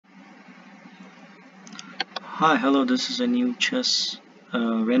Hi, hello. This is a new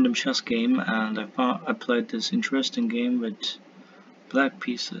random chess game, and I played this interesting game with black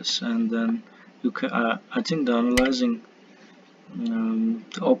pieces, and then I think the analyzing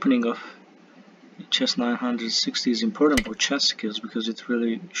the opening of chess 960 is important for chess skills because it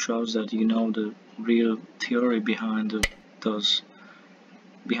really shows that you know the real theory behind that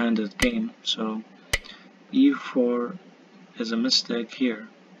game. So e4 is a mistake here,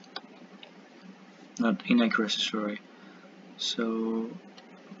 not inaccuracy, sorry. So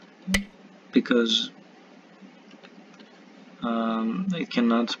because it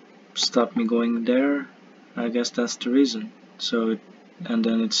cannot stop me going there, I guess that's the reason. And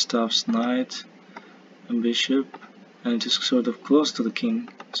then it stops knight and bishop, and it is sort of close to the king,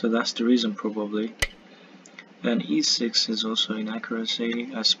 so that's the reason probably. And e6 is also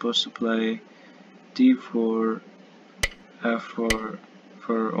inaccuracy. I'm supposed to play d4, f4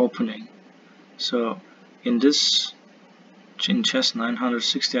 for opening. So in chess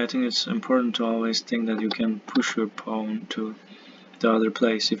 960, I think it's important to always think that you can push your pawn to the other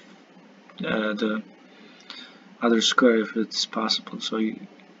place if the other square if it's possible.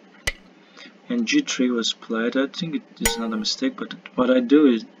 And g3 was played. I think it is not a mistake, but what I do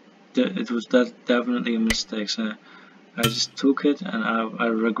is it was definitely a mistake. So I just took it, and I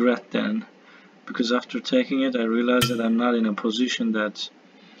regret then, because after taking it I realized that I'm not in a position that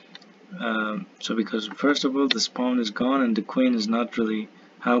because first of all this pawn is gone and the queen is not really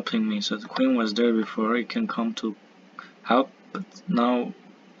helping me. So the queen was there before, it can come to help, but now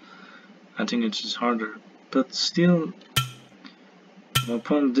I think it's just harder. But still, my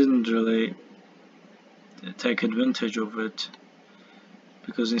opponent didn't really take advantage of it,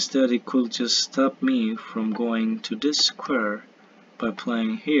 because instead he could just stop me from going to this square by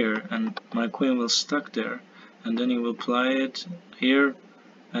playing here, and my queen will stuck there, and then he will play it here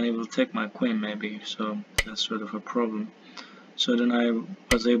and he will take my queen maybe, so that's sort of a problem. So then I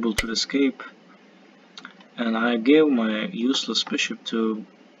was able to escape, and I gave my useless bishop to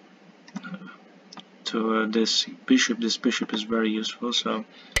this bishop. This bishop is very useful. So,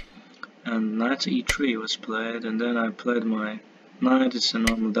 and knight e3 was played, and then I played my knight. It's a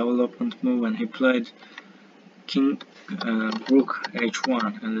normal development move, and he played rook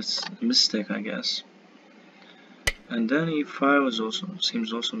h1, and it's a mistake, I guess. And then e5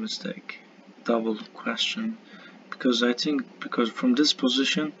 seems also a mistake. Double question, because I think from this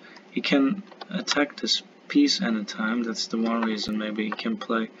position he can attack this piece anytime. That's the one reason. Maybe he can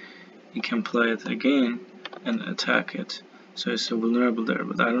play it again and attack it. So it's vulnerable there,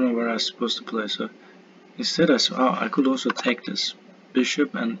 but I don't know where I'm supposed to play. So instead I could also take this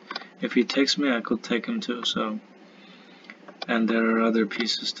bishop, and if he takes me I could take him too. So, and there are other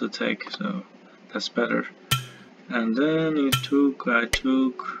pieces to take, so that's better. And then I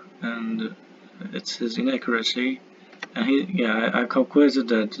took, and it's his inaccuracy, and I calculated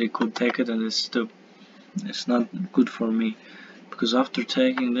that he could take it, and it's not good for me, because after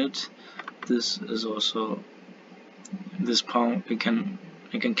taking it, this pawn, he can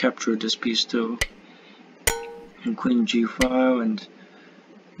capture this piece too, and queen g5 and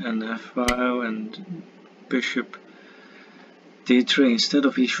f5 and bishop d3. Instead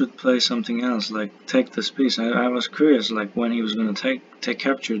of, he should play something else, like take this piece. I was curious, like when he was gonna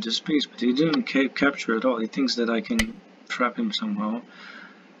capture this piece, but he didn't capture at all. He thinks that I can trap him somehow.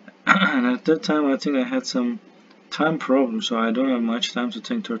 And at that time I think I had some time problem, so I don't have much time to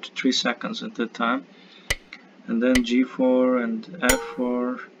think. 33 seconds at that time. And then g4 and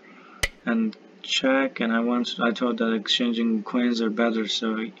f4 and check, and I thought that exchanging queens are better,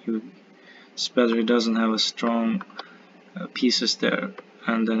 so it's better he doesn't have a strong pieces there,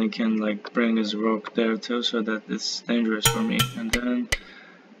 and then he can like bring his rook there too, so that it's dangerous for me. And then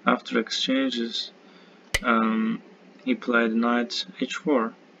after exchanges he played knight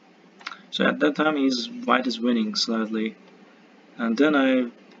h4, so at that time white is winning slightly. And then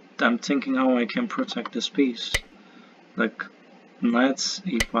I'm thinking how I can protect this piece, like knight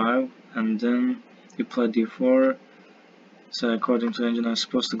e5, and then he played d4. So according to the engine I'm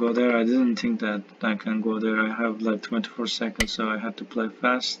supposed to go there. I didn't think that I can go there. I have like 24 seconds, so I had to play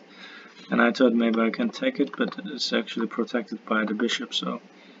fast, and I thought maybe I can take it, but it's actually protected by the bishop, so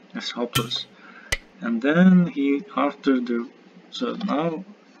it's hopeless. And then so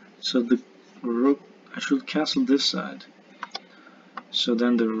the rook, I should castle this side, so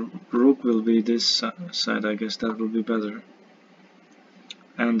then the rook will be this side. I guess that will be better,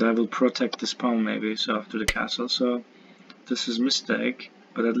 and I will protect this pawn maybe, so after the castle. So this is a mistake,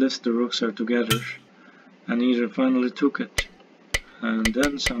 but at least the rooks are together, and he finally took it. And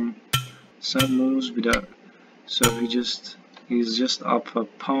then some moves without, so he's just up a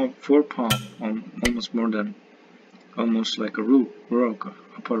pawn, 4 pawn, on almost more than almost like a rook,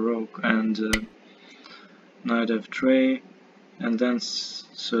 upper rook, and knight f3, and then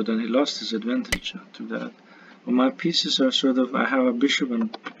then he lost his advantage after that. Well, my pieces are sort of, I have a bishop,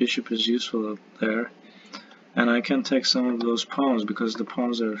 and bishop is useful there, and I can take some of those pawns because the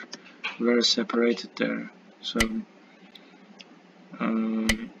pawns are very separated there. So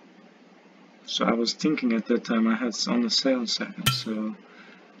I was thinking at that time I had only 7 seconds, so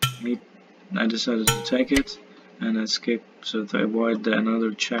I decided to take it and escape, so to avoid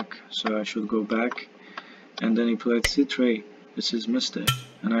another check, so I should go back. And then he played c3, it's his mistake,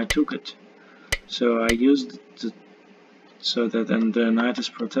 and I took it. So I used the, so that, and the knight is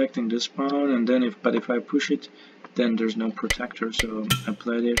protecting this pawn, and then if I push it, then there's no protector, so I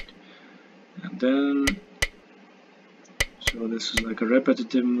played it. And then, so this is like a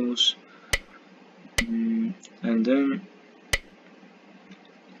repetitive moves. And then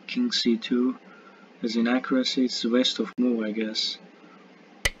king c2 is inaccuracy, it's a waste of move, I guess.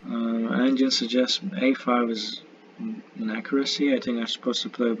 Engine suggests a5 is inaccuracy. I think I'm supposed to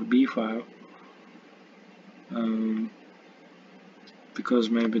play with b5, because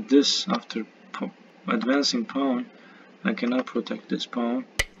maybe this, after advancing pawn, I cannot protect this pawn.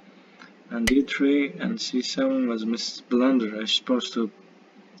 And d3 and c7 was missed blunder. I'm supposed to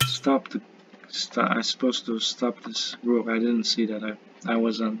stop this rook. I didn't see that. I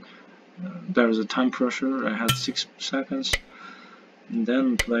was on. There was a time pressure. I had 6 seconds. And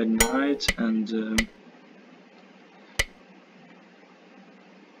then played knight, and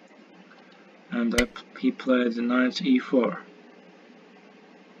he played knight e4.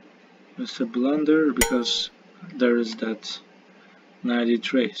 It's a blunder because there is that knight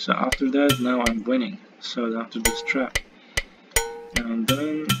e3. So after that, now I'm winning. So after this trap, and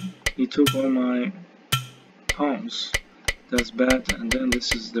then he took all my pawns. That's bad. And then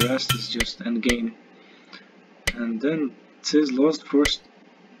the rest is just endgame. And then this lost first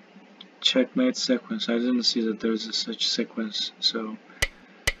checkmate sequence. I didn't see that there's such sequence. So,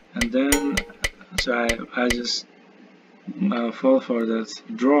 and then I just fall for that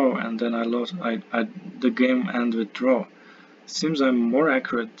draw, and then I lost. The game ended with draw. Seems I'm more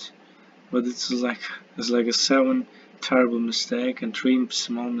accurate, but it's like a 7 terrible mistake and 3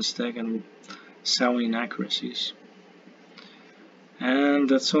 small mistake and 7 inaccuracies. And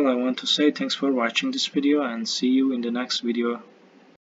that's all I want to say. Thanks for watching this video, and see you in the next video.